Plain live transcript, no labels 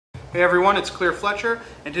Hey everyone, it's Clear Fletcher,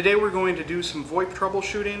 and today we're going to do some VoIP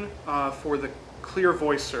troubleshooting for the CLEAR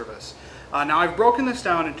Voice service. Now I've broken this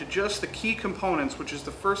down into just the key components, which is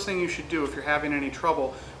the first thing you should do if you're having any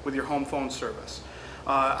trouble with your home phone service.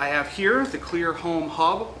 I have here the CLEAR Home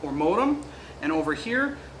Hub or modem, and over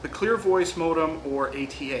here the CLEAR Voice modem or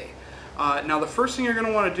ATA. Now the first thing you're going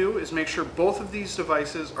to want to do is make sure both of these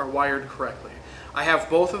devices are wired correctly. I have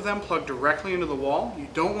both of them plugged directly into the wall. You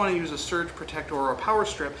don't want to use a surge protector or a power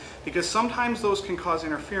strip because sometimes those can cause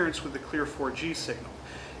interference with the CLEAR 4G signal.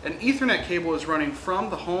 An Ethernet cable is running from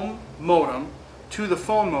the home modem to the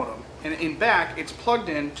phone modem, and in back it's plugged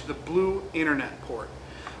in to the blue internet port.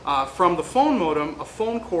 From the phone modem, a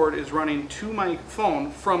phone cord is running to my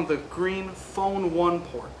phone from the green phone 1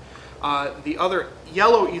 port. The other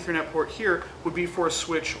yellow Ethernet port here would be for a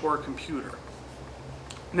switch or a computer.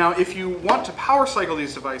 Now, if you want to power cycle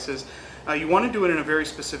these devices, you want to do it in a very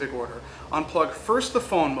specific order. Unplug first the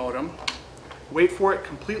phone modem, wait for it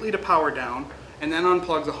completely to power down, and then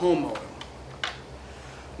unplug the home modem.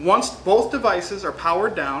 Once both devices are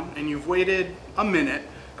powered down and you've waited a minute,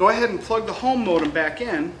 go ahead and plug the home modem back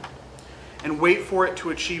in and wait for it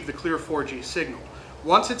to achieve the CLEAR 4G signal.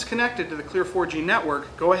 Once it's connected to the CLEAR 4G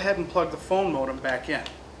network, go ahead and plug the phone modem back in.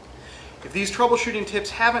 If these troubleshooting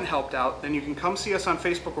tips haven't helped out, then you can come see us on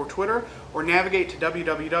Facebook or Twitter, or navigate to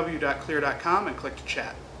www.clear.com and click to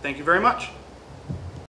chat. Thank you very much.